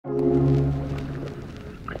G'day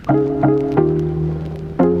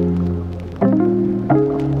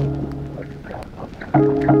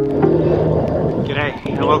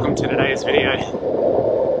and welcome to today's video.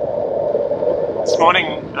 This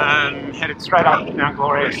morning headed straight up Mount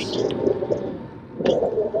Glorious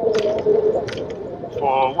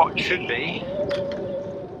for what should be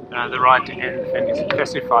the ride to end the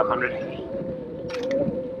Festive 500,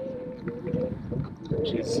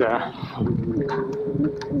 which is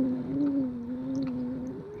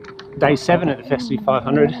day 7 of the Festive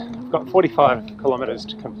 500. I've got 45 kilometres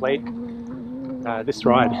to complete. This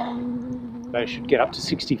ride though should get up to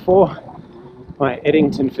 64 by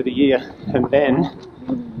Eddington for the year, and then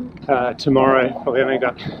tomorrow probably only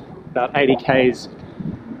got about 80 k's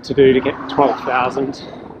to do to get 12,000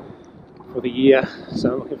 for the year,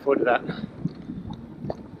 so I'm looking forward to that.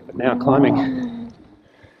 But now climbing.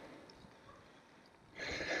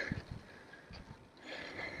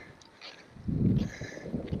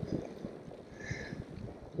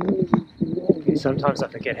 Sometimes I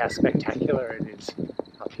forget how spectacular it is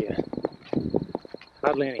up here.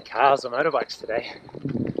 Hardly any cars or motorbikes today.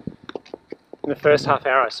 In the first half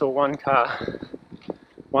hour I saw one car,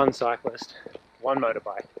 one cyclist, one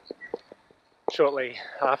motorbike. Shortly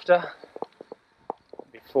after,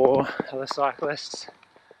 before, other cyclists,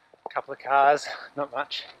 a couple of cars, not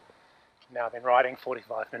much. Now I've been riding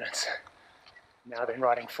 45 minutes. Now I've been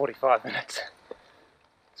riding 45 minutes.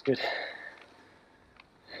 It's good.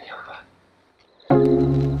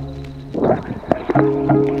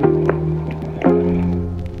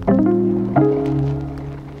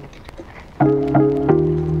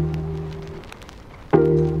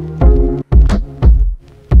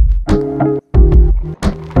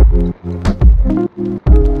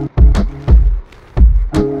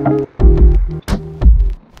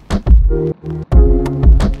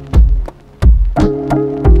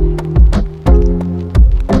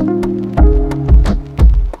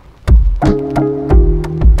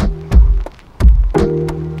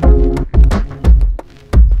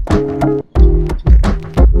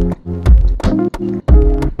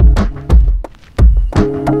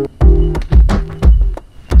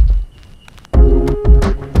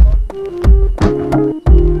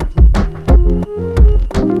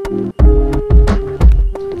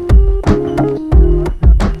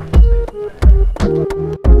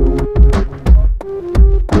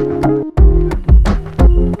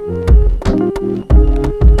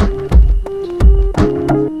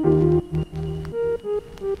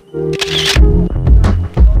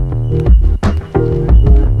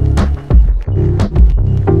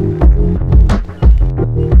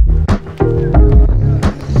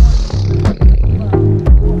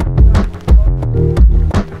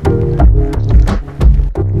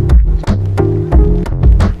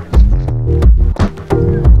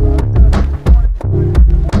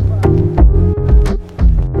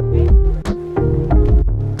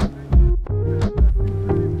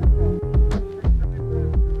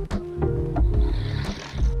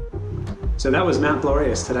 So that was Mount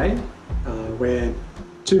Glorious today, where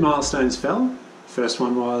 2 milestones fell. First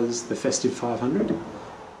one was the Festive 500,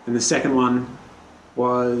 and the second one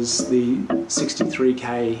was the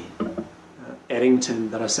 63k Eddington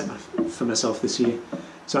that I set for myself this year.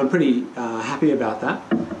 So I'm pretty happy about that.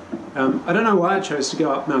 I don't know why I chose to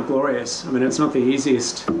go up Mount Glorious. I mean, it's not the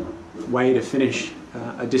easiest way to finish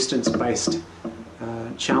a distance-based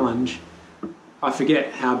challenge. I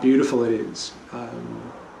forget how beautiful it is.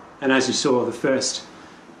 And as you saw, the first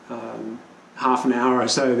half an hour or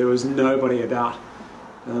so, there was nobody about.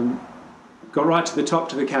 Got right to the top,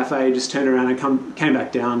 to the cafe, just turned around and came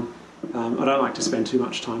back down. I don't like to spend too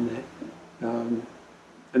much time there.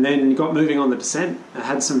 And then got moving on the descent. I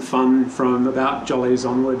had some fun from about Jollies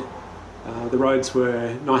onward. The roads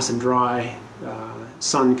were nice and dry,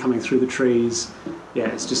 sun coming through the trees. Yeah,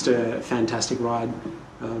 it's just a fantastic ride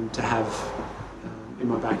to have in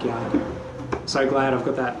my backyard. So glad I've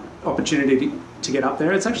got that opportunity to get up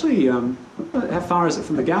there. It's actually, how far is it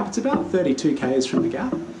from the Gap? It's about 32 k's from the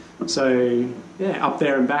Gap. So yeah, up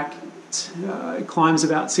there and back. It climbs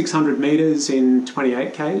about 600 metres in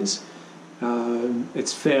 28 k's.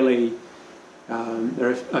 It's fairly,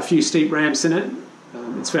 there are a few steep ramps in it.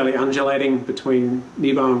 It's fairly undulating between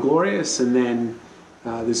Nebo and Glorious, and then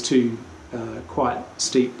there's 2 quite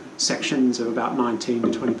steep sections of about 19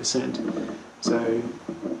 to 20%. So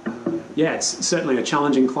yeah, it's certainly a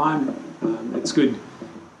challenging climb. It's good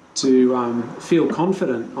to feel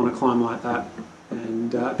confident on a climb like that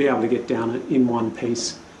and be able to get down it in one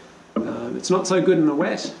piece. It's not so good in the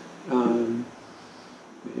wet. You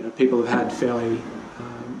know, people have had fairly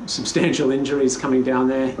substantial injuries coming down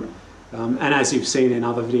there. And as you've seen in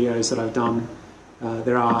other videos that I've done,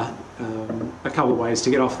 there are a couple of ways to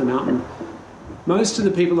get off the mountain. Most of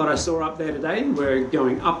the people that I saw up there today were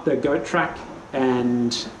going up the goat track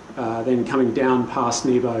and then coming down past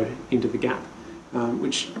Nebo into the gap,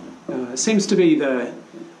 which seems to be the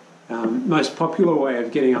most popular way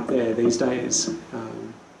of getting up there these days.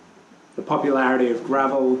 The popularity of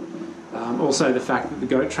gravel, also the fact that the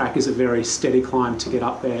goat track is a very steady climb to get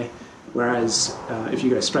up there, whereas if you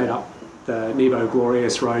go straight up the Nebo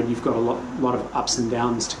Glorious Road, you've got a lot of ups and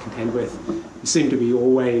downs to contend with. You seem to be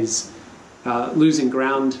always losing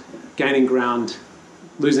ground, gaining ground,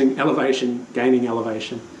 losing elevation, gaining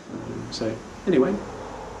elevation. So anyway,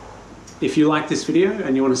 if you like this video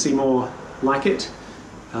and you want to see more like it,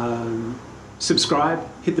 subscribe,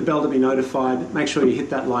 hit the bell to be notified, make sure you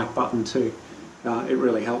hit that like button too. It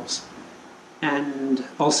really helps. And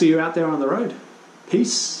I'll see you out there on the road.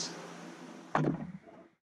 Peace.